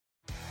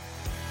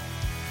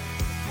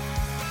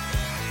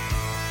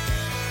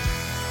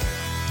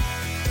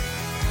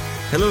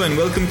Hello and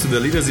welcome to the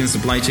Leaders in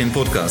Supply Chain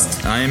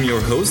podcast. I am your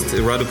host,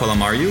 Radu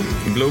Palamariu,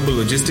 Global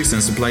Logistics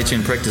and Supply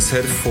Chain Practice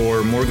Head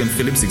for Morgan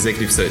Phillips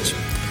Executive Search.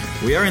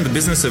 We are in the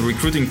business of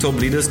recruiting top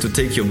leaders to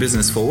take your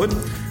business forward,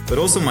 but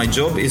also my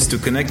job is to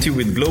connect you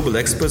with global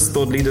experts,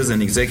 thought leaders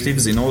and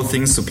executives in all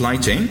things supply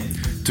chain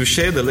to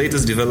share the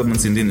latest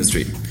developments in the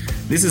industry.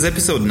 This is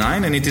episode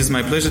 9 and it is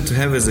my pleasure to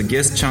have as a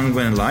guest Chang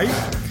Wen Lai.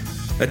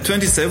 At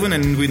 27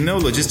 and with no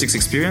logistics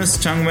experience,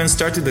 Chang Wen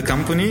started the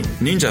company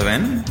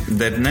NinjaVan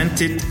that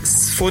netted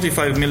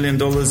 $45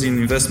 million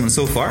in investment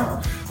so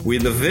far,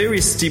 with a very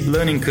steep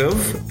learning curve,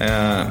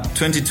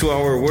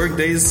 22-hour work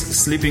days,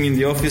 sleeping in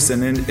the office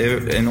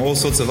and all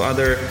sorts of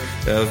other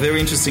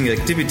very interesting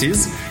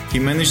activities. He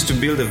managed to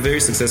build a very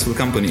successful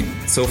company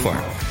so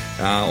far.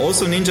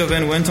 Also,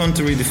 NinjaVan went on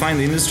to redefine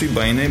the industry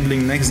by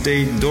enabling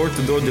next-day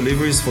door-to-door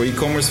deliveries for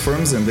e-commerce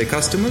firms and their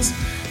customers.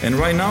 And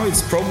right now,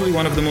 it's probably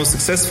one of the most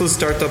successful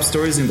startup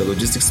stories in the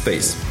logistics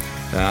space.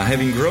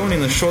 Having grown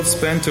in a short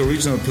span to a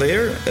regional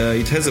player,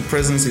 it has a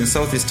presence in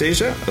Southeast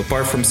Asia.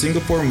 Apart from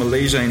Singapore,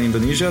 Malaysia and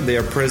Indonesia, they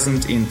are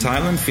present in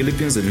Thailand,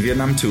 Philippines and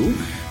Vietnam too,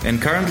 and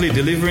currently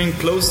delivering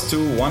close to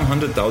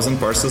 100,000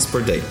 parcels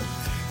per day.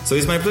 So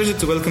it's my pleasure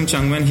to welcome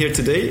Chang Wen here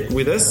today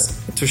with us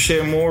to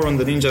share more on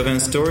the NinjaVan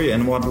story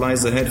and what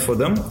lies ahead for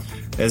them,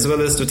 as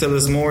well as to tell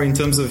us more in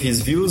terms of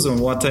his views on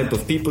what type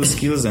of people,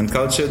 skills and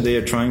culture they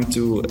are trying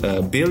to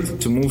build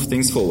to move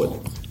things forward.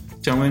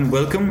 Chang Wen,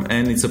 welcome,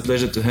 and it's a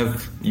pleasure to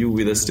have you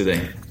with us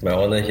today. My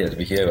honor here to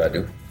be here,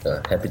 Radu.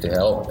 Happy to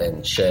help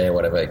and share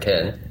whatever I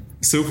can.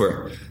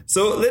 Super.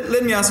 So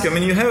let me ask you,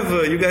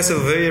 you guys have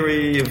a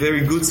very,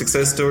 very good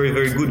success story,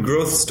 very good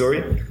growth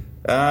story.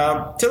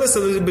 Tell us a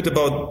little bit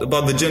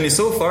about the journey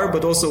so far,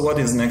 but also what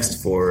is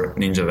next for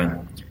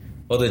NinjaVan.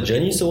 Well, the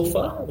journey so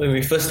far, when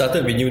we first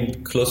started, we knew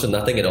close to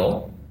nothing at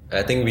all.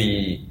 I think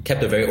we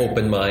kept a very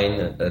open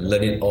mind,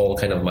 learn it all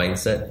kind of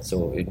mindset.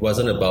 So it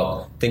wasn't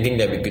about thinking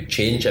that we could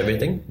change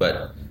everything,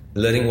 but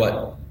learning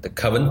what the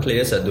current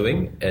players are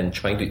doing and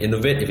trying to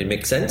innovate if it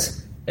makes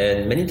sense.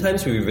 And many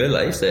times we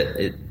realize that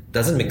it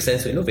doesn't make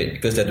sense to innovate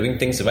because they're doing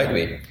things the right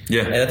way.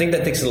 Yeah. And I think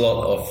that takes a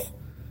lot of...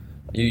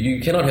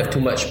 You cannot have too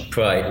much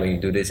pride when you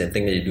do this and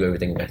think that you do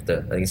everything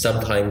better. I think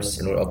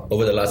sometimes,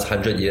 over the last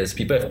 100 years,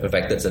 people have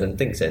perfected certain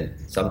things and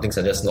some things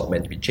are just not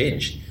meant to be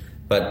changed.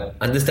 But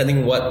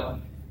understanding what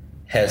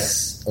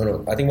has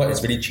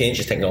really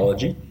changed is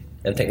technology.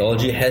 And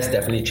technology has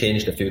definitely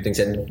changed a few things.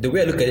 And the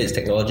way I look at it is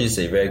technology is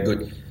a very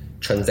good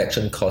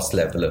transaction cost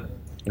leveler.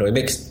 It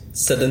makes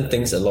certain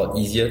things a lot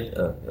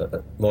easier,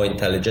 more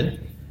intelligent.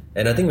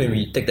 And I think when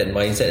we take that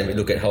mindset and we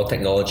look at how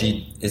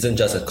technology isn't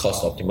just a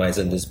cost optimizer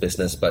in this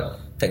business, but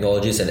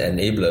technology is an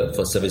enabler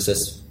for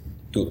services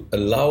to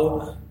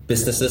allow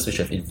businesses which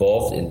have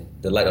evolved in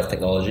the light of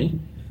technology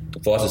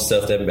for us to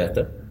serve them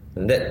better.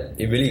 And that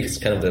it really is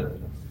kind of the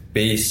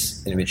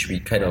base in which we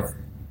kind of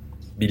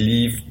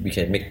believe we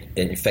can make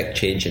and effect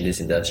change in this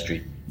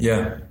industry.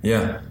 Yeah,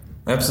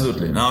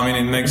 absolutely. No,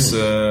 it makes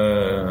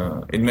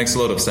a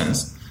lot of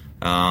sense.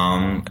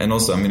 And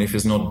also, if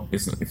it's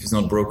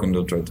not broken,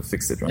 they'll try to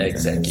fix it, right?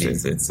 Exactly.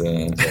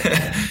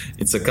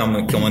 It's a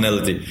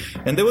commonality.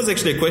 And there was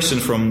actually a question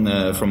from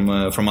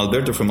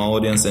Alberto from our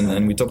audience,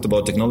 and we talked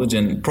about technology,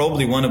 and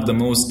probably one of the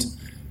most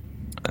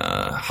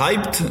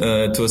hyped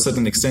to a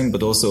certain extent,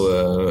 but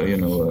also a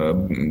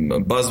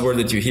buzzword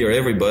that you hear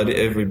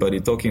everybody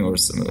talking, or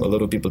a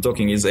lot of people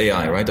talking, is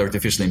AI, right?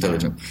 Artificial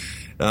intelligence.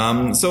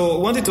 So I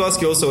wanted to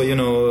ask you also,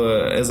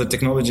 as a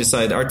technology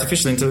side,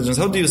 artificial intelligence,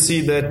 how do you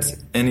see that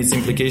and its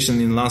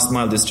implication in last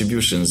mile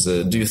distributions?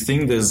 Do you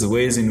think there's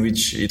ways in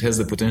which it has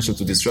the potential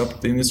to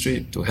disrupt the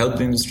industry, to help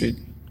the industry?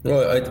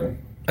 Well,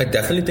 I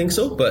definitely think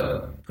so,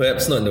 but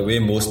perhaps not in the way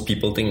most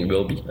people think it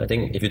will be. I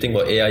think if you think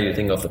about AI, you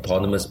think of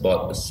autonomous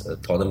bots,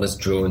 autonomous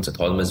drones,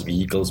 autonomous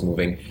vehicles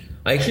moving.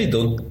 I actually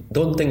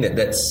don't think that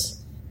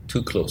that's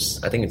too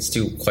close. I think it's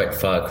still quite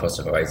far across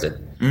the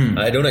horizon.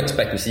 I don't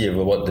expect to see a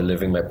robot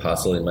delivering my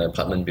parcel in my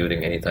apartment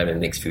building anytime in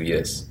the next few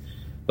years.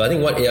 But I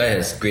think what AI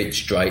has great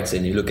strides,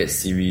 and you look at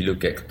Siri,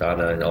 look at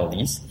Cortana and all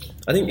these,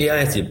 I think AI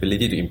has the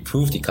ability to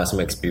improve the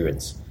customer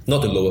experience,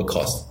 not to lower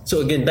cost. So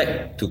again,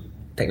 back to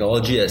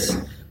technology as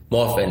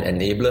more of an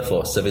enabler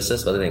for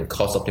services rather than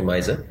cost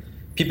optimizer.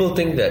 People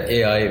think that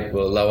AI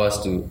will allow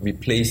us to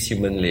replace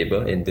human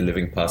labor in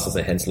delivering parcels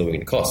and hence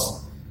lowering the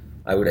cost.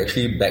 I would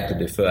actually beg to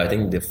differ. I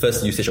think the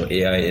first usage of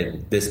AI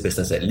in this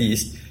business at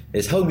least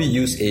is how we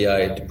use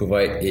AI to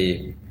provide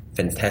a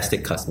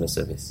fantastic customer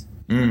service.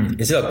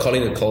 Instead of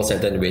calling the call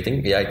center and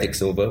waiting, AI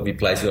takes over,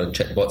 replies you on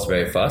chatbots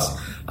very fast,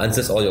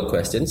 answers all your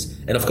questions.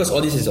 And of course,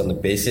 all this is on the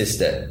basis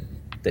that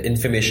the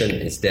information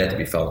is there to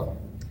be found.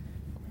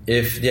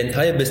 If the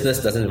entire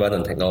business doesn't run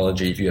on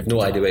technology, if you have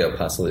no idea where your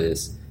parcel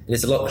is,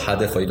 it's a lot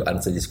harder for you to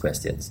answer these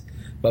questions.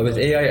 But with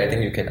AI, I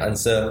think you can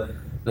answer,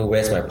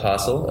 where's my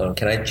parcel?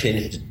 Can I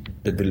change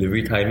the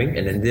delivery timing?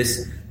 And then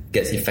this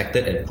gets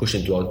effected and pushed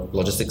into our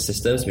logistics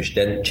systems, which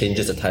then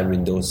changes the time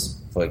windows,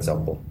 for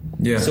example.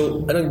 Yeah.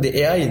 So I think the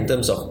AI in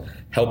terms of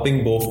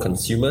helping both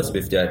consumers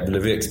with their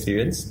delivery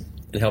experience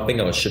and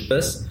helping our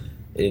shippers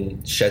in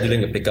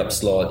scheduling a pickup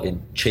slot,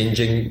 in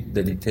changing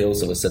the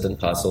details of a certain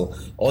parcel.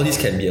 All these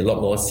can be a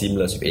lot more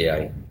seamless with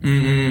AI.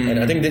 And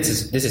I think this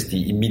is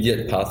the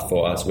immediate path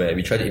for us, where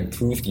we try to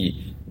improve the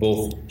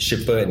both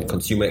shipper and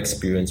consumer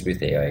experience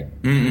with AI.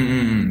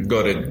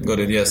 Got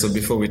it. Yeah. So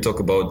before we talk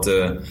about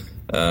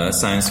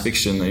science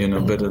fiction,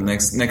 better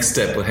next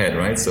step ahead,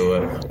 right?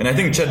 So, and I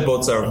think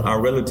chatbots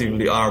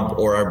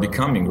are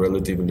becoming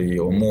relatively,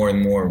 or more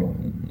and more,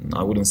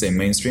 I wouldn't say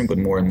mainstream, but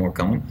more and more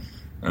common.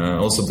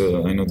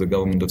 Also, I know the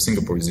government of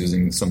Singapore is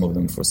using some of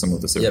them for some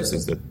of the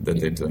services that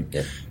they're doing.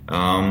 Yep.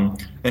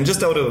 And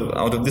just out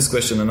of this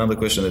question, another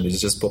question that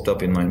has just popped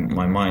up in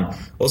my mind.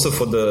 Also,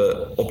 for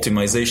the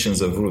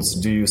optimizations of routes,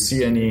 do you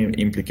see any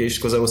implications?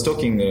 Because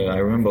I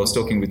remember I was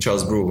talking with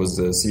Charles Brew, who was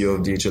the CEO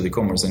of DHL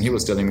e-commerce, and he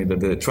was telling me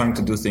that they're trying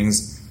to do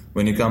things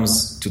when it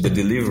comes to the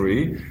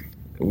delivery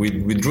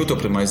with route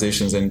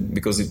optimizations, and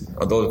because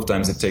a lot of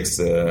times it takes,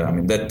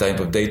 that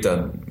type of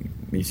data.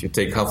 If you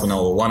take half an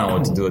hour or 1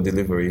 hour to do a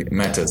delivery, it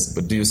matters.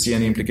 But do you see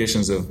any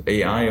implications of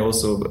AI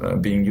also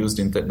being used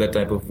in that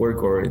type of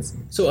work, or it's?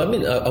 So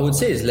I would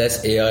say it's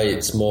less AI,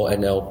 it's more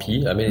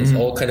NLP. It's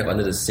all kind of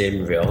under the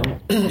same realm.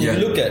 If you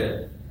look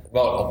at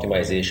route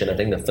optimization, I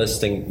think the first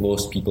thing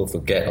most people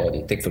forget or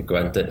they take for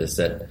granted is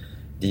that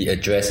the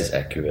address is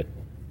accurate.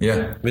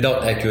 Yeah.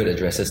 Without accurate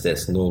addresses,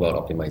 there's no route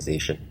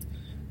optimization.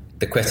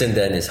 The question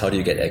then is, how do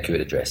you get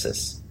accurate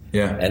addresses?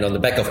 Yeah. And on the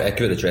back of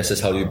accurate addresses,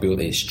 how do you build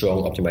a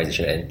strong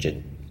optimization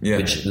engine,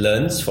 which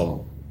learns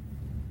from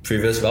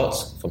previous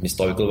routes, from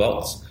historical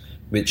routes,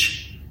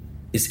 which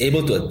is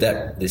able to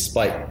adapt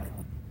despite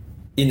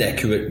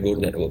inaccurate road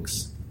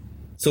networks.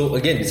 So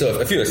again,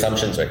 a few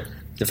assumptions, right?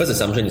 The first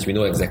assumption is we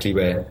know exactly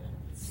where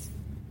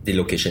the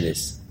location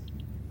is.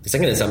 The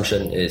second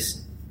assumption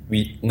is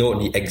we know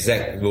the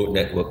exact road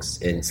networks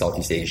in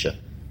Southeast Asia.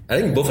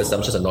 I think both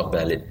assumptions are not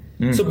valid.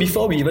 So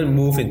before we even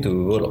move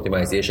into road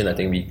optimization, I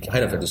think we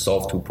kind of have to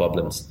solve two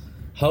problems.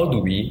 How do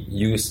we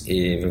use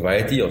a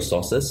variety of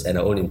sources and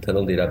our own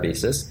internal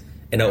databases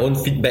and our own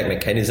feedback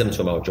mechanisms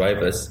from our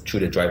drivers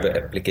through the driver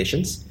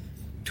applications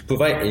to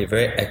provide a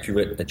very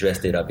accurate address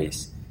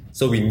database?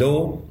 So we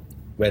know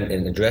when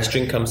an address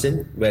string comes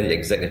in, where the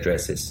exact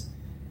address is.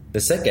 The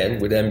second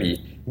would then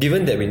be,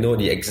 given that we know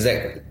the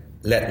exact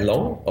lat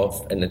long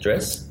of an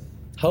address,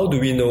 how do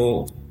we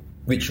know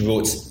which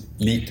roads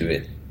lead to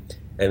it?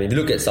 And if you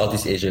look at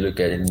Southeast Asia, look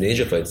at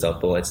Indonesia, for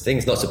example, I think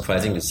it's not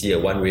surprising to see a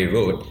one-way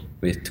road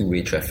with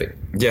two-way traffic.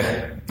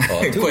 Yeah,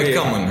 quite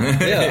common.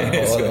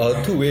 or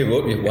a two-way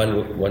road with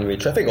one-way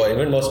traffic, or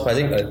even more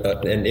surprising,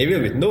 an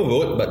area with no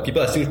road, but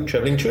people are still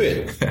traveling through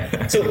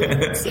it.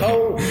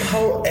 So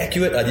how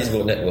accurate are these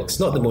road networks?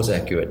 Not the most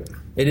accurate.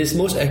 It is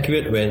most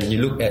accurate when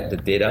you look at the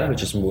data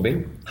which is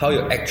moving, how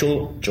your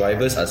actual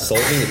drivers are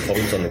solving the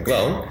problems on the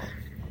ground,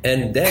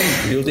 and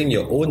then building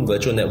your own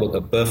virtual network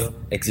above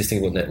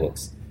existing road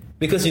networks.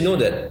 Because you know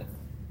that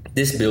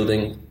this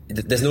building,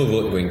 there's no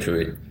road going through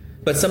it.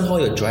 But somehow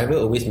your driver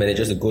always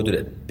manages to go to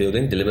that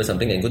building, deliver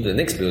something, and go to the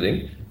next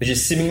building, which is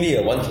seemingly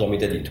a 1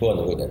 kilometer detour on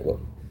the road network.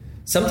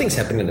 Something's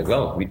happening on the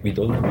ground. We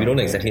don't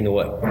exactly know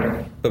what.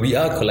 But we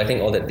are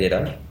collecting all that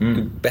data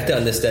to better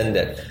understand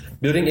that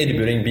building A to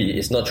building B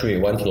is not through a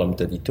 1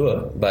 kilometer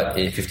detour, but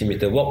a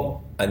 50-meter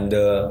walk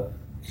under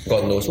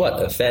God knows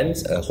what, a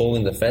fence, a hole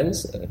in the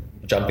fence,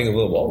 jumping over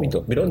a wall.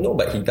 We don't know,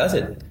 but he does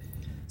it.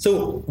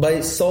 So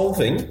by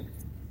solving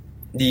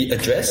the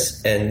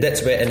address, and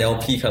that's where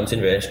NLP comes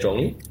in very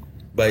strongly,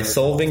 by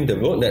solving the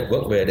road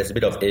network where there's a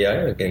bit of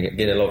AI,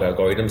 again a lot of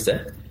algorithms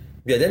there,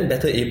 we are then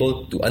better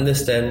able to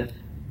understand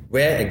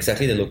where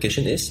exactly the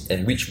location is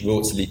and which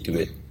roads lead to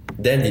it.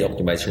 Then the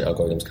optimization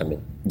algorithms come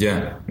in.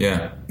 Yeah.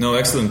 No,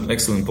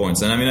 excellent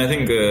points. And I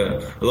think a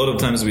lot of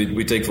times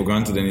we take for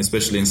granted, and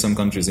especially in some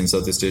countries in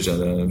Southeast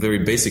Asia, very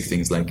basic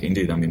things like,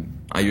 indeed,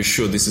 are you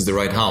sure this is the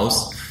right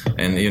house?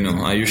 And,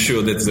 are you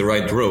sure that's the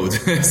right road?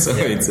 So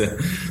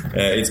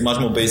it's much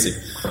more basic.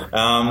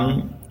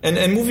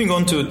 And moving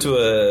on to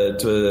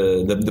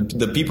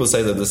the people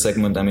side of the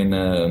segment,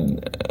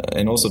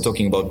 and also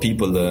talking about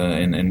people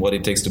and what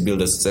it takes to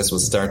build a successful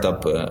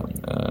startup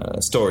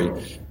story.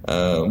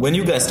 When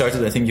you guys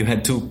started, I think you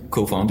had 2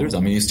 co-founders.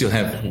 You still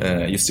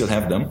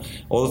have them.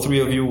 All 3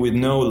 of you with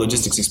no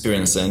logistics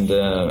experience, and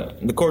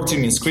the core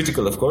team is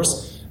critical, of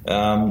course.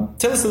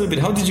 Tell us a little bit,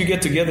 how did you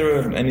get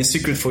together? Any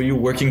secret for you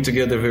working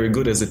together very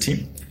good as a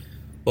team?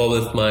 Well,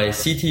 with my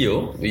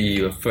CTO, we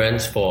were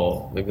friends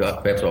for maybe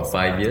perhaps about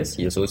 5 years.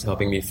 He was always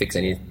helping me fix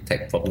any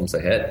tech problems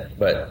I had.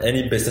 But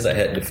any business I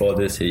had before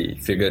this, he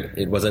figured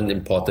it wasn't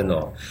important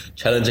or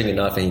challenging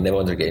enough, and he never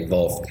wanted to get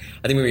involved.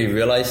 I think when we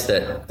realized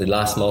that the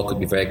last mile could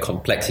be very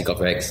complex, he got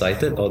very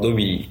excited, although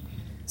we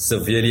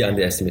severely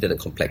underestimated the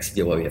complexity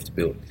of what we have to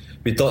build.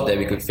 We thought that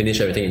we could finish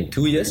everything in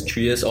 2 years.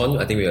 3 years on,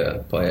 I think we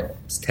were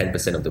perhaps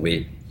 10% of the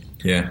way.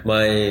 Yeah.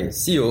 My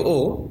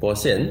COO, Bo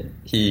Xian,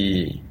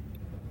 he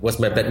was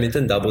my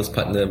badminton doubles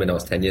partner when I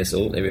was 10 years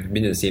old, and we've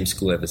been in the same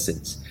school ever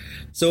since.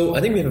 So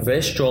I think we have a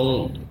very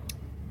strong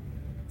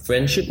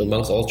friendship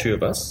amongst all 3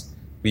 of us.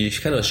 we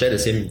kind of share the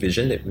same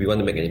vision that we want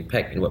to make an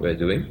impact in what we're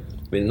doing.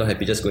 We're not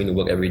happy just going to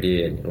work every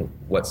day and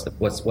what's the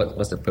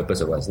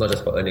purpose of us? It's not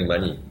just for earning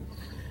money.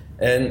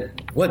 And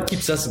what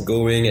keeps us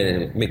going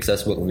and makes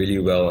us work really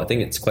well, I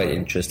think it's quite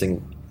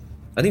interesting.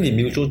 I think the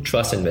mutual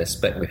trust and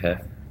respect we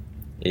have,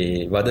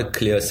 a rather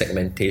clear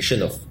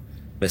segmentation of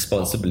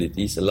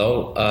responsibilities,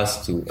 allow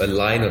us to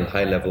align on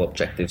high-level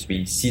objectives.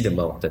 We see the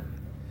mountain.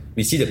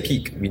 We see the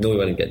peak. We know we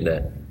want to get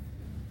there.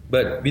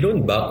 But we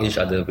don't bug each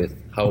other with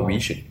how we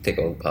should take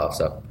our own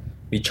paths up.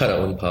 We chart our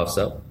own paths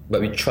up,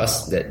 but we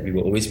trust that we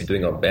will always be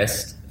doing our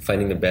best,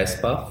 finding the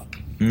best path,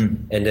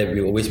 and that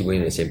we will always be going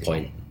to the same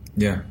point.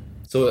 Yeah.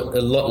 So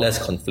a lot less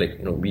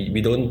conflict.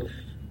 We don't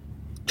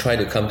try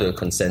to come to a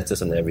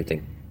consensus on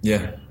everything.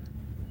 Yeah.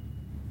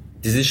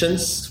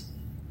 Decisions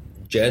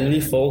generally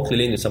fall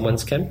clearly into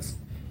someone's camp,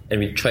 and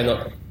we try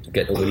not to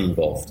get overly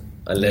involved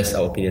unless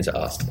our opinions are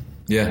asked.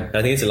 Yeah.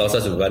 I think it allows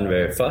us to run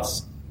very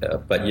fast,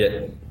 but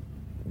yet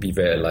be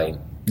very aligned.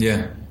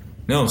 Yeah.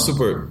 No,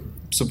 super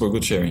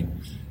good sharing.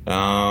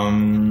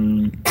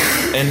 And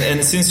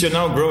since you're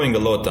now growing a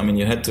lot, I mean,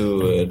 you had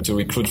to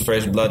recruit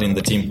fresh blood in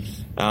the team.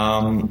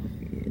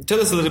 Tell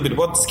us a little bit,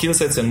 what skill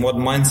sets and what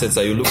mindsets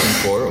are you looking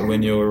for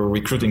when you're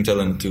recruiting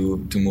talent to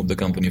move the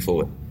company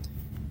forward?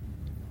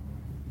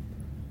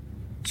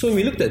 So when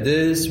we looked at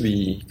this,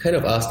 we kind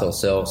of asked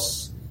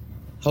ourselves,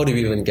 how did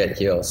we even get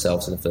here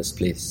ourselves in the first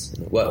place?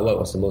 What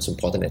was the most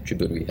important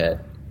attribute we had?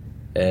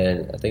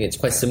 And I think it's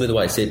quite similar to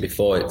what I said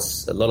before.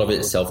 It's a lot of it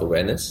is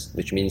self-awareness,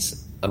 which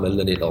means I'm going to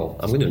learn it all.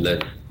 I'm going to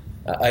learn.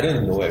 I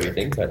don't know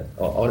everything, but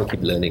I want to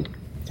keep learning.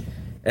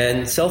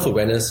 And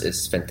self-awareness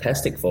is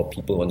fantastic for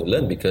people who want to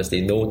learn because they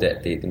know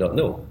that they do not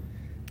know.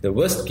 The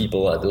worst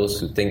people are those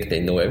who think they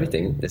know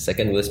everything. The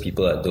second worst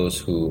people are those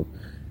who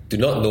do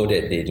not know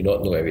that they do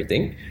not know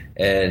everything.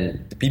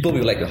 And the people we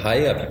would like to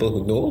hire are people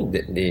who know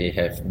that they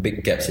have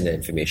big gaps in their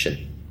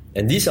information.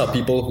 And these are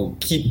people who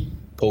keep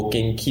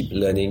poking, keep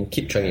learning,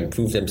 keep trying to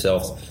improve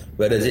themselves,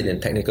 whether it's in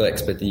technical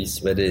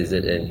expertise, whether it's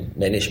in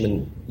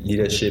management,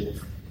 leadership.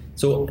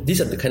 So these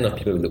are the kind of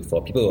people we look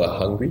for, people who are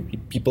hungry,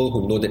 people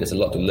who know that there's a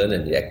lot to learn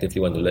and they actively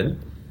want to learn.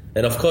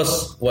 And of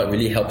course, what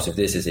really helps with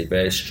this is a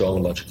very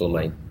strong logical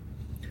mind.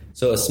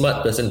 So a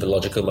smart person with a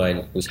logical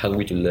mind who's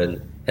hungry to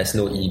learn, has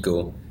no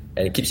ego,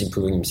 and keeps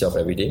improving himself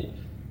every day,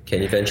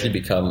 can eventually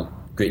become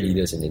great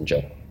leaders in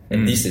Ninja.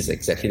 And this is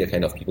exactly the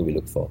kind of people we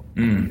look for.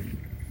 I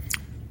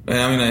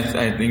mean,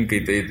 I think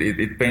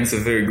it paints a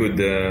very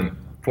good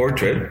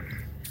portrait.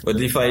 But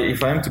if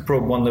I am to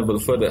probe one level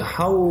further,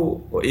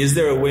 how is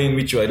there a way in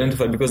which you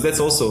identify? Because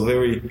that's also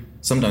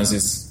sometimes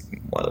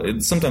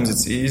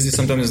it's easy,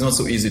 sometimes it's not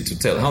so easy to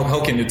tell.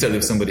 How can you tell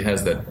if somebody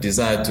has that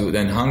desire to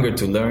and hunger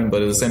to learn,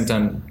 but at the same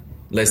time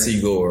less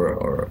ego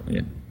or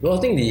yeah? Well,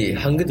 I think the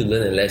hunger to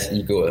learn and less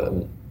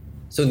ego.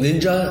 So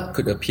Ninja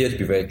could appear to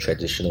be very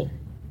traditional,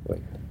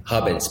 right?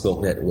 Hub and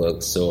spoke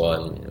networks, so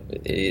on.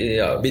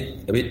 A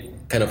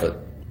bit kind of a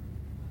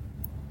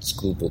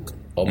school book,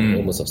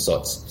 almost of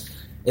sorts.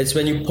 It's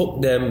when you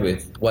poke them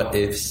with what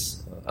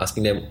ifs,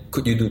 asking them,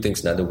 could you do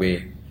things another way?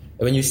 And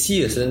when you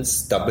see a certain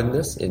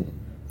stubbornness and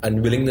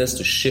unwillingness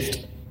to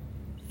shift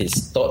his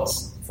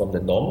thoughts from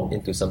the norm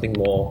into something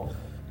more,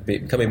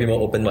 become maybe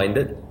more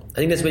open-minded, I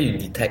think that's where you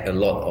detect a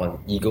lot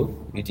on ego.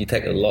 You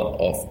detect a lot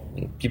of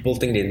people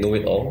think they know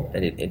it all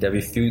and they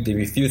refuse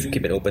to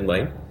keep an open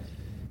mind.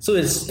 So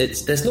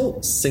there's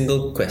no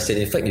single question.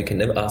 In fact, you can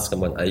never ask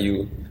someone, are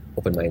you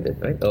open-minded,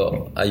 right?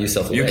 Or are you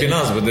self-aware? You can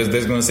ask, but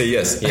there's going to say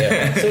yes.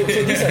 Yeah. So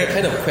these are the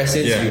kind of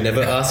questions you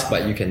never ask,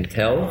 but you can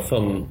tell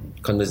from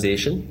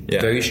conversation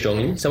very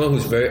strongly. Someone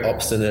who's very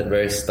obstinate,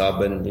 very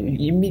stubborn,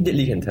 you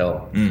immediately can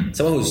tell.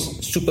 Someone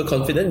who's super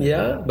confident,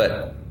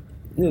 but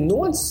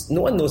no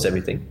one knows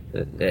everything,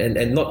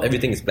 and not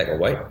everything is black or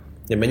white.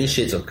 There are many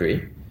shades of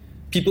grey.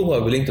 People who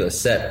are willing to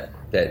accept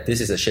that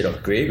this is a shade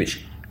of grey,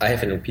 which I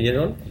have an opinion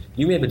on.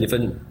 You may have a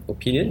different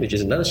opinion, which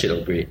is another shade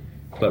of grey.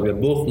 But we're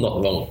both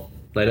not wrong.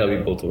 Neither are we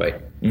both right.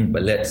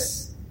 But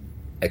let's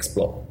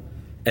explore.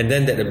 And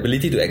then that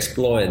ability to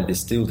explore and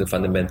distill the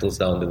fundamentals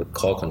down to the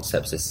core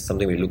concepts is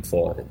something we look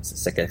for in the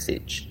second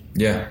stage.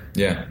 Yeah.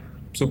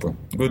 Super.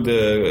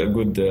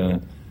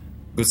 Good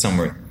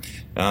summary.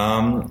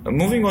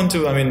 Moving on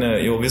to,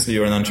 obviously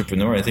you're an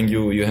entrepreneur. I think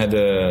you had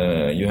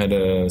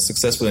a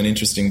successful and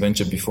interesting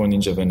venture before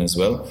Ninjavan as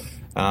well.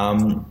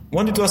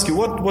 Wanted to ask you,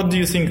 what do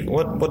you think?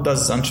 What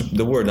does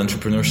the word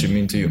entrepreneurship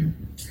mean to you?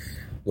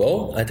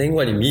 Well, I think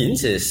what it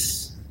means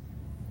is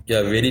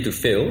you're ready to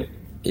fail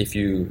if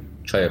you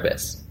try your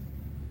best.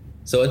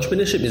 So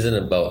entrepreneurship isn't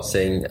about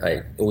saying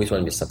I always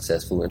want to be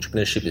successful.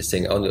 Entrepreneurship is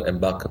saying I want to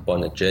embark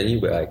upon a journey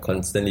where I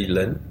constantly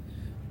learn,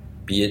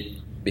 be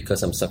it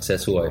because I'm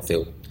successful or I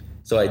fail.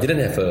 So I didn't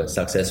have a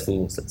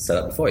successful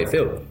setup before I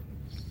failed.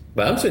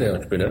 But I'm still an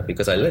entrepreneur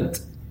because I learned.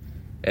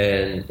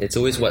 And it's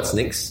always what's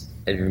next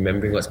and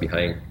remembering what's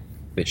behind,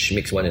 which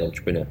makes one an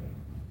entrepreneur.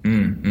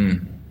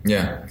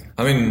 Yeah.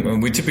 I mean,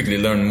 we typically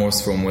learn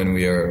most from when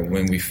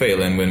we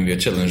fail and when we are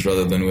challenged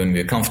rather than when we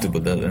are comfortable,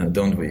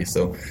 don't we?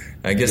 So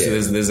I guess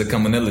there's a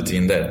commonality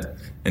in that.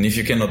 And if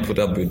you cannot put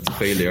up with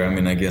failure, I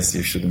mean, I guess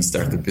you shouldn't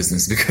start the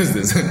business because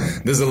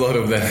there's a lot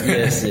of that.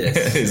 Yes.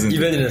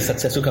 Even in a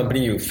successful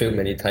company, you fail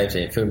many times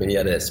and you fail many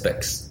other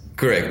aspects.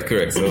 Correct.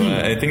 So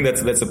I think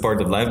that's a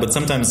part of life. But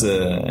sometimes,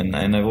 and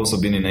I've also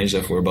been in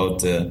Asia for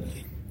about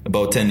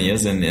 10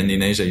 years, and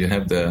in Asia you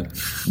have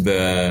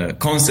the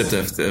concept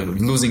of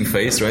losing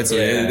face, right? So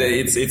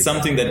it's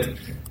something that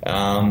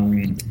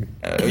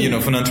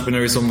for an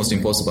entrepreneur it's almost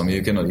impossible. I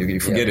mean, you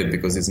forget it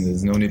because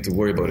there's no need to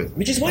worry about it.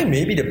 Which is why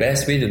maybe the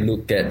best way to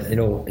look at, if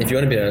you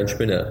want to be an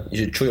entrepreneur, you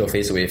should throw your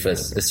face away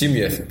first. Assume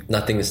you have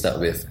nothing to start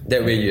with.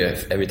 That way you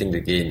have everything to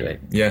gain, right?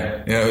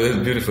 Yeah, that's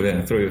beautiful.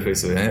 Yeah, throw your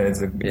face away.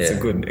 It's a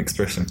good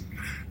expression.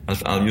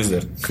 I'll use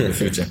that in the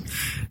future.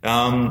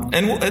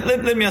 And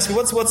let me ask you,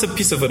 what's a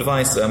piece of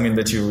advice, I mean,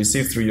 that you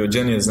received through your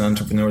journey as an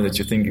entrepreneur that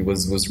you think it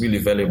was really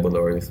valuable,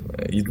 or if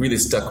it really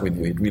stuck with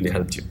you, it really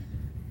helped you?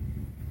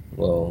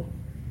 Well,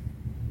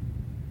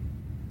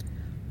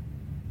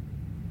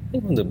 I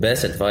think one of the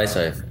best advice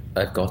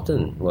I've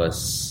gotten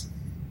was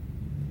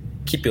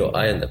keep your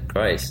eye on the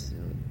prize.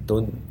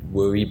 Don't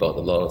worry about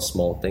a lot of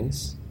small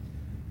things.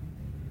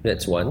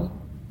 That's one.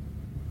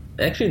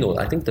 Actually, no,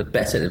 I think the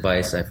best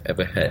advice I've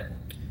ever had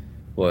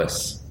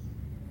was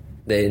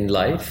that in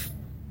life,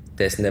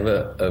 there's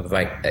never a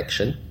right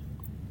action,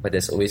 but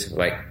there's always a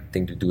right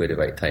thing to do at the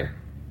right time.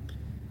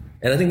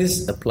 And I think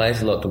this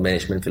applies a lot to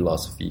management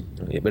philosophy.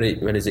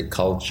 Whether is it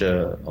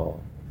culture or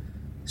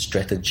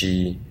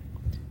strategy,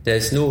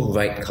 there's no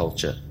right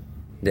culture.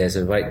 There's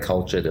a right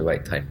culture at the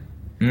right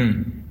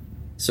time.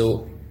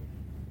 So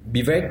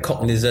be very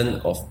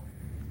cognizant of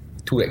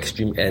two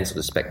extreme ends of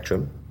the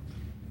spectrum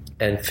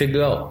and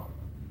figure out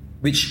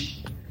which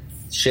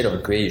shade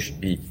of grey you should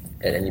be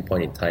at any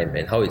point in time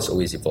and how it's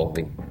always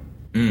evolving.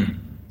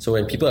 So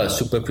when people are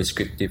super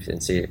prescriptive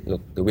and say,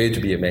 look, the way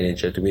to be a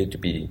manager, the way to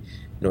be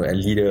a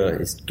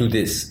leader is do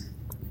this,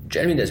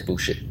 generally that's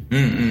bullshit.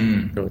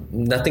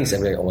 Nothing's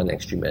ever on one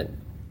extreme end.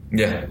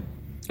 Yeah.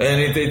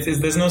 And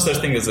there's no such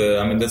thing as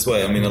that's why,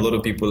 a lot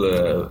of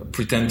people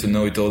pretend to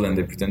know it all and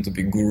they pretend to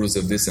be gurus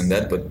of this and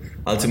that, but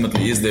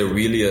ultimately, is there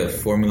really a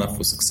formula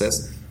for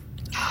success?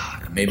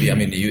 Maybe,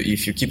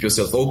 if you keep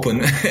yourself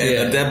open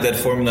and adapt that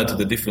formula to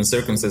the different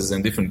circumstances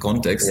and different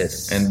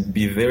contexts, and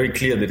be very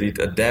clear that it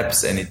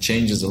adapts and it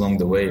changes along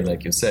the way,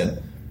 like you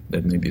said,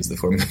 that maybe is the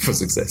formula for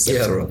success.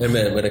 After all. And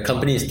when a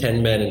company is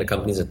 10 men and a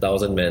company is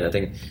 1,000 men, I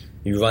think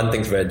you run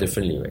things very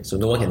differently, right? So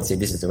no one can say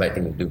this is the right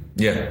thing to do.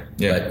 Yeah.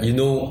 But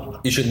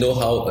you should know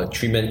how a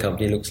 3-man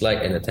company looks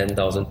like and a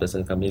 10,000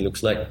 person company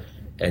looks like,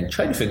 and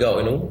try to figure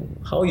out,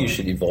 how you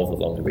should evolve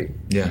along the way.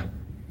 Yeah.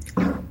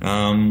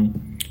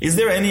 Is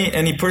there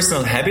any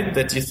personal habit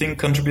that you think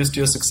contributes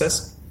to your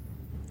success?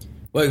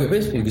 Well, you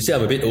could say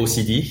I'm a bit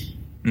OCD.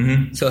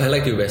 So I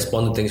like to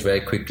respond to things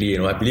very quickly.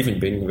 I believe in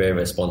being very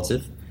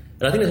responsive.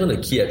 And I think that's one of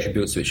the key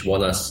attributes which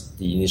won us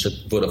the initial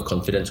vote of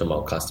confidence from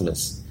our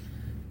customers.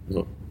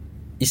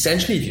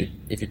 Essentially,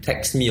 if you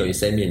text me or you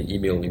send me an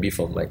email, maybe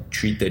from like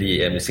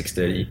 3:30 a.m. to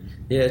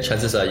 6:30,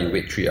 chances are you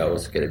wait 3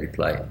 hours to get a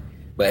reply.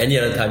 But any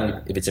other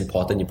time, if it's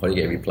important, you probably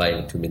get a reply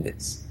in 2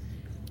 minutes.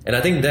 And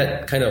I think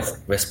that kind of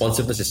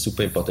responsiveness is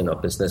super important in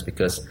our business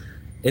because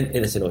in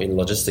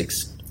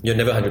logistics, you're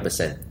never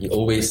 100%. You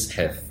always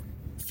have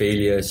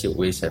failures, you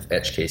always have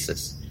edge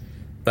cases.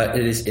 But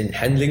it is in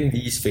handling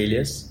these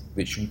failures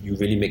which you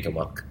really make a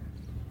mark.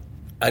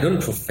 I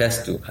don't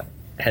profess to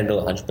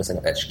handle 100%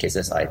 of edge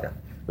cases either.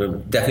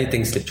 Definitely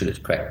things slip through the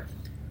crack.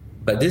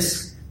 But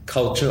this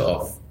culture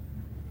of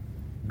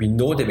we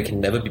know that we can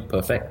never be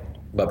perfect,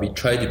 but we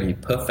try to be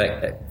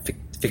perfect at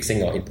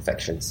fixing our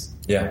imperfections.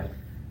 Yeah.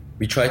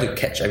 We try to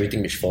catch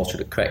everything which falls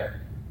through the crack,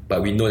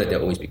 but we know that there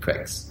will always be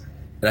cracks.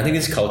 And I think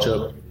this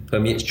culture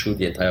permeates through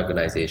the entire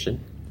organization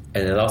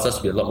and it allows us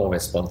to be a lot more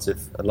responsive,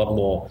 a lot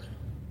more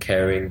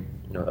caring,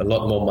 a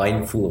lot more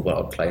mindful of what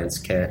our clients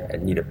care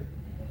and need.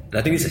 And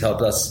I think this has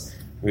helped us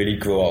really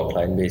grow our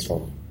client base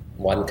from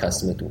one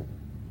customer to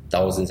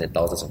thousands and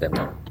thousands of them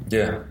now.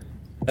 Yeah.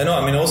 I know,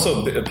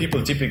 also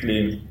people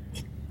typically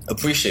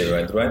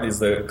appreciate, right? Is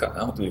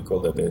how do you call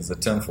that? There's a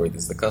term for it.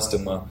 It's the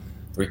customer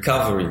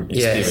recovery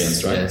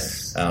experience, right?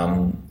 Yes.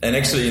 And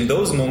actually, in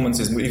those moments,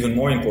 is even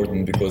more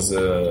important because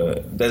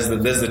there's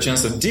the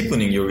chance of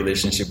deepening your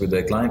relationship with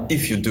that client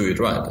if you do it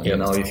right. Yep.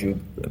 Now, if you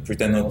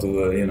pretend not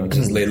to,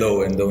 just lay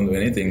low and don't do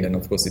anything, then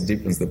of course it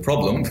deepens the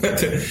problem. But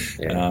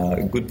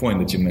good point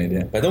that you made.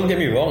 Yeah. But don't get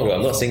me wrong, though.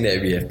 I'm not saying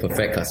that we have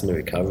perfect customer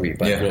recovery.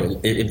 But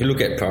if you look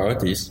at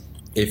priorities,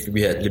 if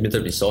we had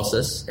limited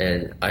resources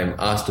and I'm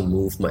asked to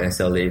move my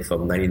SLA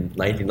from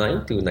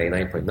 99 to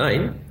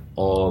 99.9.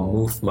 or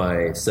move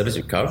my service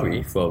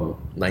recovery from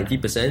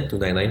 90% to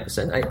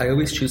 99%, I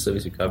always choose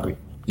service recovery.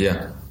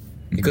 Yeah.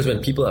 Because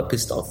when people are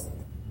pissed off,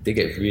 they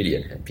get really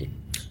unhappy.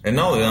 And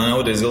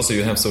nowadays also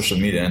you have social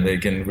media, and they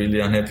can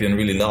really unhappy and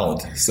really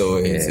loud. So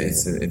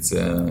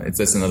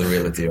that's another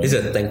reality. Right? It's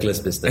a thankless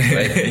business,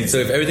 right? So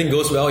if everything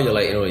goes well, you're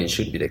like, it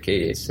should be the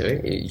case,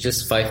 right? You're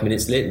just 5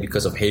 minutes late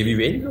because of heavy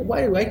rain.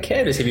 Why do I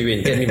care? There's heavy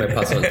rain. Get me my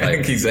parcel on time.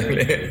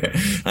 Exactly.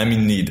 I'm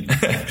in need.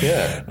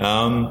 Yeah.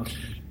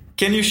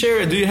 Can you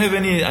share, do you have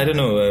any,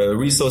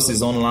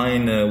 resources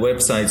online,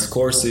 websites,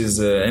 courses,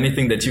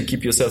 anything that you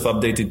keep yourself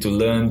updated to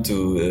learn,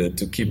 to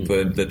keep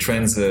the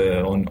trends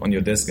on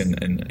your desk?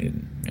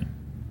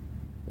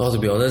 Well, to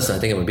be honest, I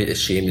think I'm a bit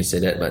ashamed to say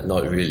that, but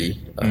not really.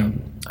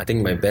 I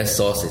think my best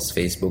source is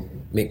Facebook.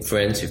 Make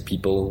friends with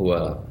people who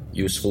are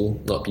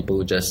useful, not people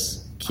who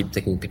just keep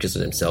taking pictures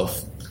of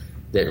themselves.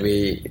 That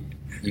way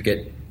you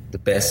get the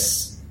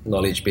best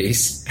knowledge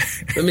base.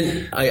 I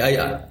mean,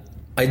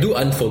 I do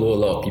unfollow a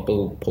lot of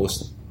people who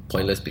post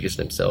pointless pictures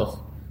of themselves,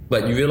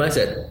 but you realize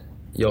that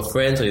your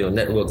friends or your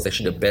network is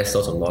actually the best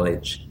source of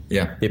knowledge.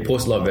 Yeah. They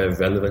post a lot of very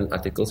relevant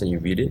articles and you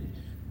read it.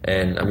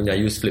 And I mean, I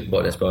use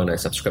Flipboard as well, and I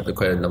subscribe to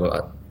quite a number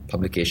of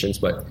publications,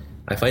 but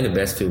I find the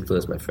best filter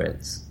is my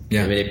friends.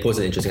 Yeah. I mean, they post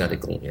an interesting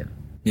article.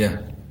 Yeah.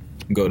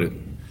 Got it.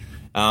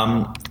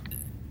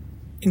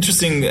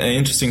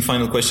 Interesting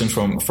final question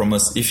from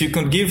us. If you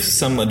could give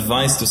some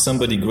advice to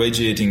somebody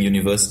graduating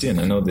university, and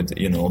I know that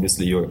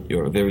obviously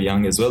you're very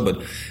young as well,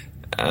 but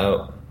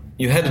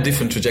you had a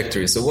different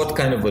trajectory. So what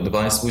kind of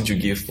advice would you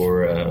give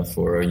for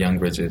a young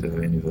graduate of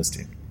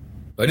university?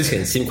 Well, this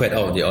can seem quite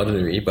out of the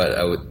ordinary, but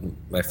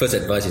my first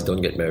advice is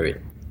don't get married.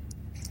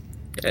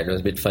 And it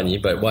was a bit funny,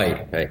 but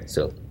why? Right?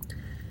 So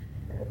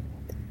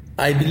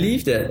I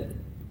believe that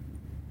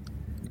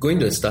going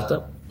to a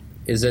startup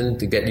isn't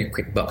to get you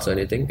quick bucks or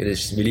anything. It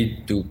is really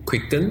to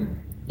quicken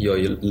your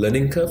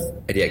learning curve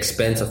at the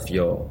expense of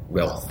your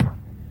wealth.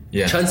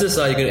 Yeah. Chances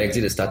are you're going to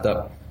exit a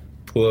startup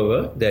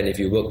poorer than if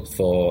you work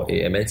for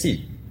a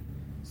MNC.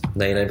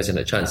 99% of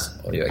the chance,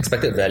 or your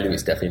expected value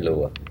is definitely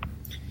lower.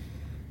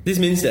 This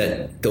means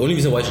that the only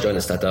reason why you should join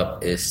a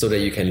startup is so that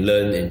you can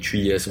learn in 3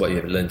 years what you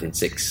have learned in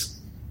 6.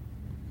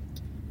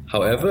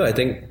 However, I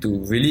think to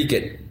really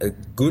get a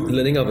good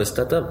learning out of a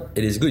startup,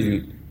 it is good if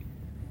you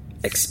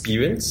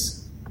experience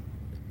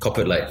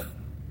corporate life.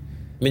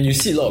 I mean, you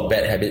see a lot of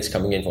bad habits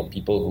coming in from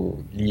people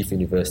who leave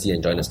university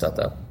and join a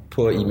startup.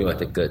 Poor email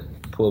etiquette,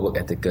 poor work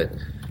etiquette.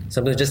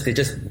 Sometimes they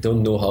just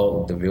don't know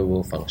how the real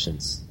world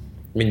functions.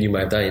 I mean, you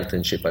might have done an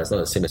internship, but it's not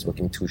the same as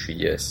working 2-3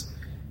 years.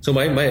 So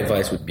my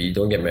advice would be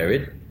don't get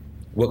married,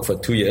 work for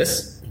 2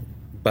 years,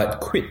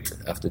 but quit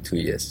after 2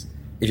 years.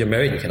 If you're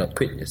married, you cannot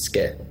quit. You're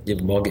scared. You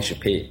have a mortgage to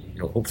pay.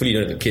 Hopefully you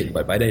don't have a kid,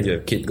 but by then if you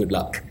have a kid, good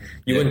luck.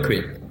 You won't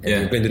quit, and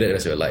you're going to do that the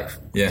rest of your life.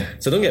 Yeah.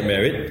 So don't get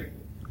married.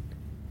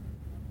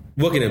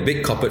 Work in a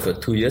big corporate for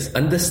 2 years.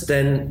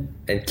 Understand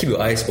and keep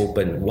your eyes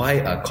open. Why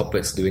are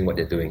corporates doing what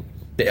they're doing?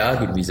 There are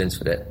good reasons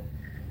for that.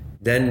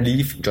 Then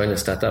leave, join a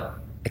startup,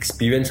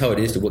 experience how it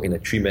is to work in a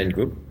 3-man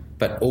group,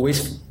 but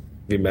always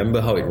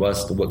remember how it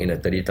was to work in a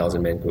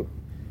 30,000-man group.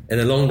 And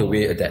along the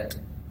way, adapt.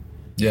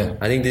 Yeah.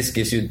 I think this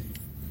gives you,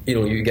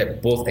 you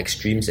get both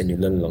extremes and you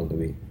learn along the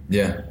way.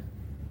 Yeah.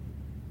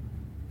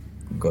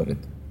 Got it.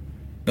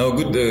 No,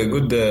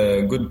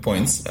 good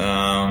points.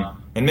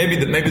 And maybe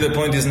the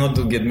point is not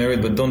to get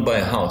married, but don't buy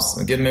a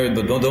house. Get married,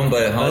 but don't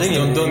buy a house.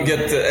 Don't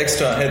get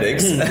extra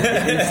headaches. In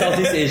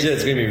Southeast Asia,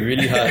 it's going to be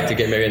really hard to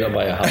get married and not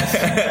buy a house.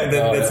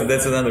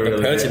 That's another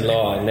reality.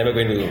 Parents-in-law are never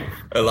going to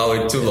allow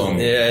it too long.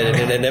 Yeah,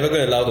 they're never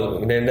going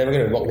to They're never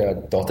going to walk their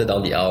daughter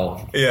down the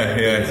aisle.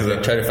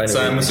 Yeah. Try to find.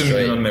 So I'm assuming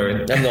you're not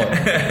married. I'm not.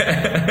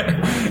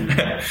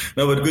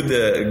 No, but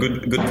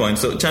good point.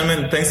 So,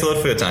 Chanman, thanks a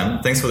lot for your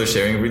time. Thanks for the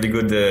sharing. Really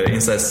good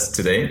insights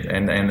today,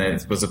 and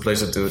it was a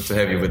pleasure to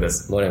have you with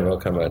us. More than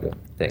welcome, Radu.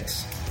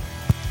 Thanks.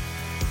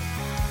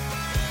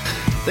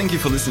 Thank you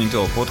for listening to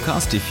our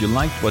podcast. If you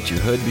liked what you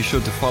heard, be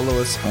sure to follow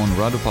us on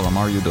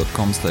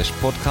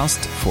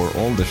radupalamario.com/podcast for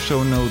all the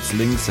show notes,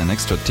 links, and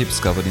extra tips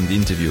covered in the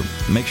interview.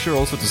 Make sure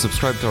also to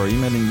subscribe to our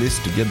emailing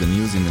list to get the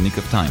news in the nick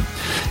of time.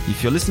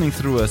 If you're listening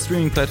through a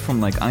streaming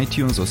platform like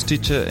iTunes or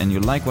Stitcher and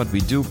you like what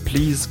we do,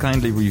 please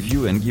kindly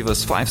review and give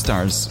us 5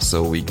 stars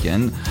so we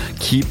can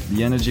keep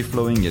the energy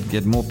flowing and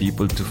get more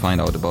people to find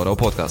out about our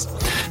podcast.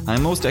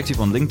 I'm most active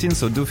on LinkedIn,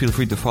 so do feel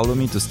free to follow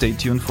me to stay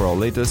tuned for our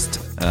latest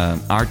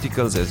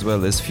articles as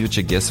well as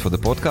future guests for the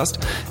podcast.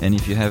 And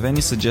if you have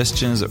any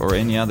suggestions or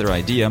any other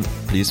idea,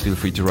 please feel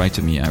free to write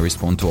to me. I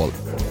respond to all.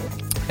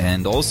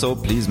 And also,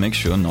 please make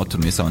sure not to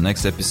miss our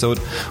next episode,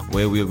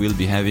 where we will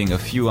be having a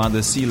few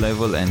other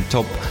C-level and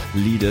top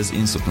leaders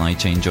in supply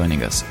chain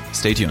joining us.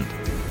 Stay tuned.